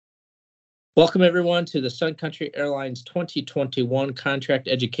Welcome, everyone, to the Sun Country Airlines 2021 Contract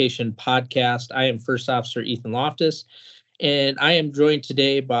Education Podcast. I am First Officer Ethan Loftus, and I am joined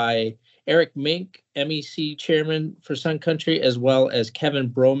today by Eric Mink, MEC Chairman for Sun Country, as well as Kevin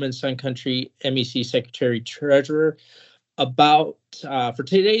Broman, Sun Country MEC Secretary Treasurer, for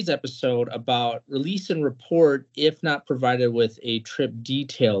today's episode about release and report if not provided with a trip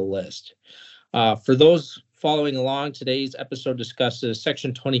detail list. For those following along, today's episode discusses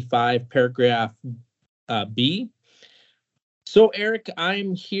Section 25, Paragraph B. So, Eric,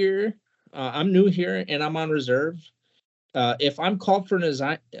 I'm here. I'm new here, and I'm on reserve. If I'm called for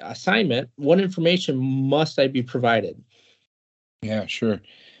an assignment, what information must I be provided? Yeah, sure.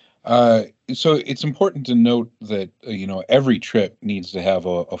 So it's important to note that every trip needs to have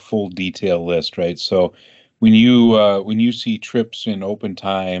a full detail list, right? So when you see trips in open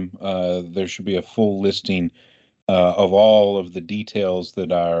time, there should be a full listing of all of the details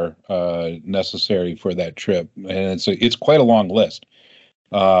that are necessary for that trip, and it's quite a long list.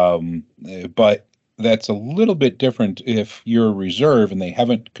 But that's a little bit different if you're a reserve and they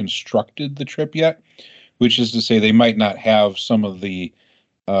haven't constructed the trip yet, which is to say they might not have some of the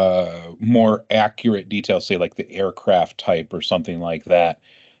more accurate details, say like the aircraft type or something like that,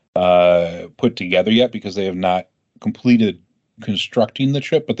 put together yet because they have not completed constructing the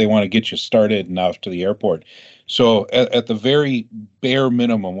trip, but they want to get you started and off to the airport. So at the very bare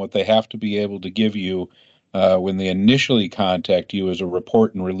minimum, what they have to be able to give you when they initially contact you is a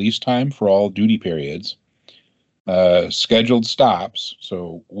report and release time for all duty periods, scheduled stops,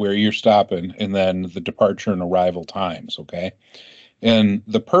 so where you're stopping, and then the departure and arrival times, okay? And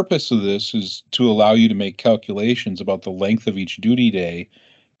the purpose of this is to allow you to make calculations about the length of each duty day.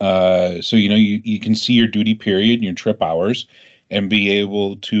 So you can see your duty period and your trip hours and be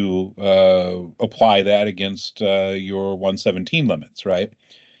able to apply that against your 117 limits, right?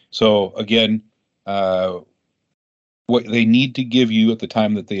 So again, what they need to give you at the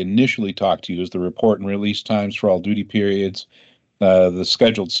time that they initially talk to you is the report and release times for all duty periods, the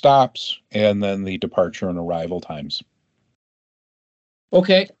scheduled stops, and then the departure and arrival times.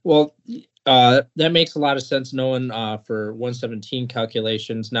 Okay, well, that makes a lot of sense knowing for 117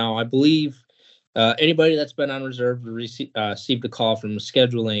 calculations. Now, I believe anybody that's been on reserve received a call from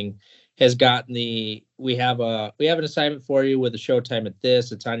scheduling has gotten we have an assignment for you with a show time at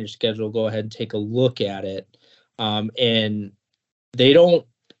this. It's on your schedule. Go ahead and take a look at it. And they don't,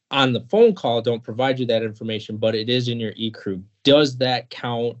 on the phone call, don't provide you that information, but it is in your eCrew. Does that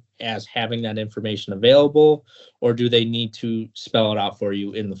count as having that information available, or do they need to spell it out for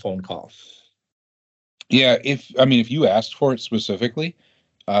you in the phone call? Yeah, if you asked for it specifically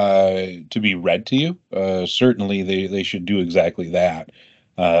to be read to you, certainly they should do exactly that.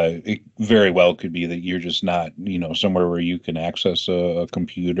 It very well could be that you're just not, somewhere where you can access a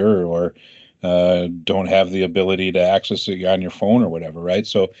computer, or don't have the ability to access it on your phone or whatever, right?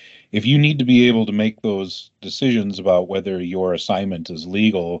 So if you need to be able to make those decisions about whether your assignment is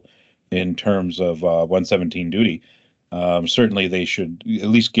legal in terms of 117 duty, certainly they should at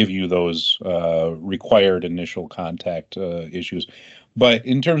least give you those required initial contact issues. But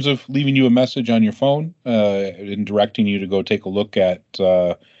in terms of leaving you a message on your phone and directing you to go take a look at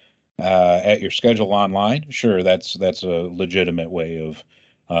your schedule online, sure, that's a legitimate way of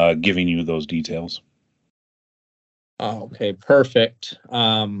giving you those details. Okay, perfect.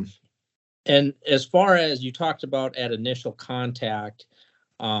 And as far as you talked about at initial contact,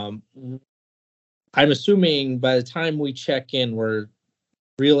 I'm assuming by the time we check in, we're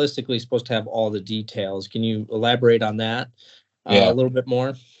realistically supposed to have all the details. Can you elaborate on that a little bit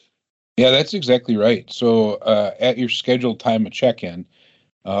more? Yeah, that's exactly right. So at your scheduled time of check-in,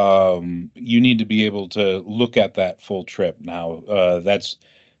 you need to be able to look at that full trip. Now, that's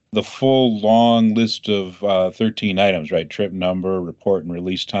the full long list of 13 items, right? Trip number, report and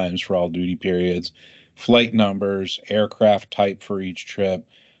release times for all duty periods, flight numbers, aircraft type for each trip,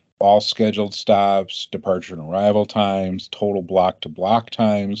 all scheduled stops, departure and arrival times, total block to block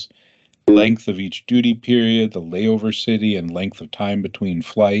times, length of each duty period, the layover city and length of time between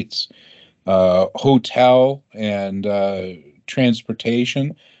flights, hotel and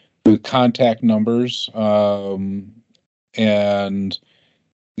transportation with contact numbers, and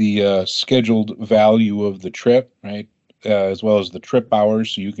the scheduled value of the trip, right? As well as the trip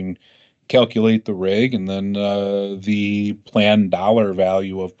hours, so you can calculate the rig, and then the planned dollar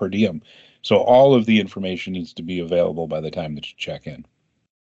value of per diem. So all of the information needs to be available by the time that you check in.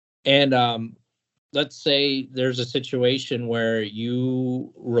 And let's say there's a situation where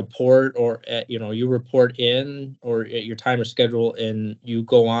you report, or you report in, or at your time or schedule, and you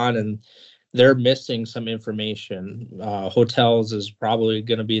go on, and they're missing some information. Hotels is probably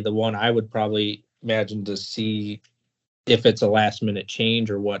going to be the one I would probably imagine to see if it's a last minute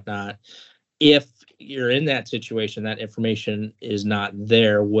change or whatnot. If you're in that situation, that information is not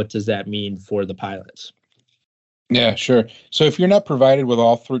there, what does that mean for the pilots? Yeah, sure. So if you're not provided with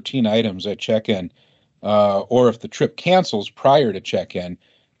all 13 items at check-in, or if the trip cancels prior to check-in,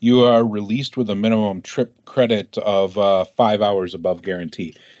 you are released with a minimum trip credit of 5 hours above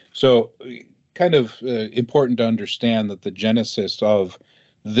guarantee. So kind of important to understand that the genesis of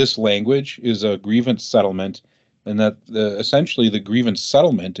this language is a grievance settlement, and that essentially the grievance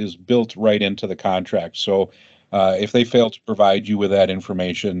settlement is built right into the contract. So if they fail to provide you with that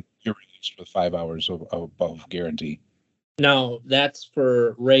information, you're released with 5 hours above guarantee. Now, that's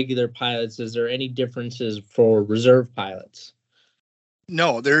for regular pilots. Is there any differences for reserve pilots?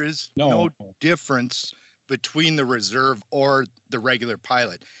 No, there is no difference between the reserve or the regular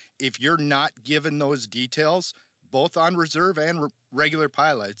pilot. If you're not given those details, both on reserve and regular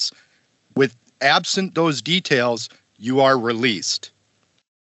pilots, with absent those details, you are released.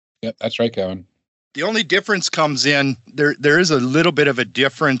 Yep, that's right, Kevin. The only difference comes in, there is a little bit of a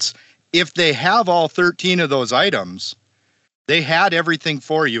difference. If they have all 13 of those items, they had everything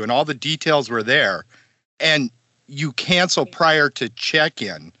for you and all the details were there, and you cancel prior to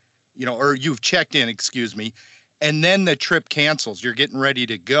check-in, or you've checked in, and then the trip cancels. You're getting ready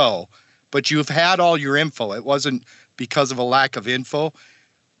to go, but you've had all your info. It wasn't because of a lack of info,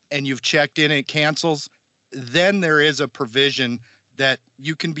 and you've checked in and it cancels. Then there is a provision that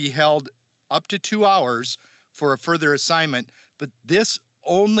you can be held up to 2 hours for a further assignment, but this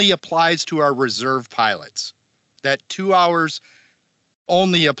only applies to our reserve pilots. That 2 hours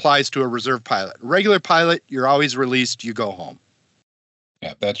only applies to a reserve pilot. Regular pilot, you're always released, you go home.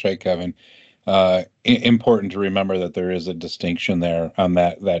 Yeah, that's right, Kevin. Important to remember that there is a distinction there on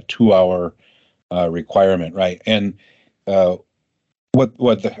that 2 hour requirement, right? And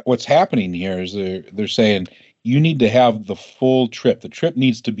what's happening here is they're saying you need to have the full trip. The trip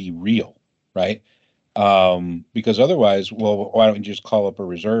needs to be real, right? Because otherwise, well, why don't you just call up a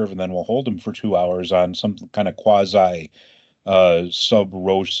reserve and then we'll hold them for 2 hours on some kind of quasi sub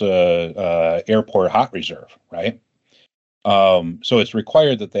rosa airport hot reserve, right? So it's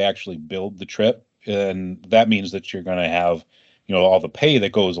required that they actually build the trip, and that means that you're going to have, all the pay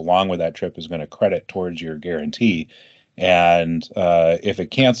that goes along with that trip is going to credit towards your guarantee. And if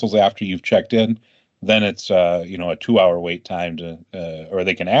it cancels after you've checked in, then it's a 2 hour wait time or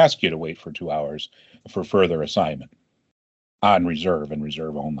they can ask you to wait for 2 hours for further assignment on reserve and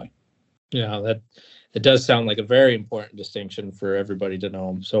reserve only. Yeah, that it does sound like a very important distinction for everybody to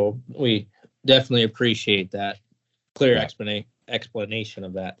know. So we definitely appreciate that clear explanation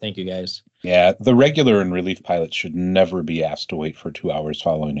of that. Thank you, guys. Yeah, the regular and relief pilots should never be asked to wait for 2 hours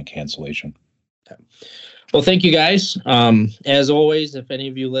following a cancellation. Okay. Well, thank you, guys. As always, if any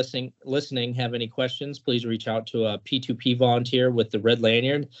of you listening have any questions, please reach out to a P2P volunteer with the red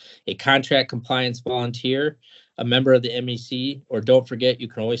lanyard, a contract compliance volunteer, a member of the MEC, or don't forget, you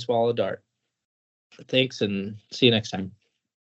can always swallow a dart. Thanks, and see you next time.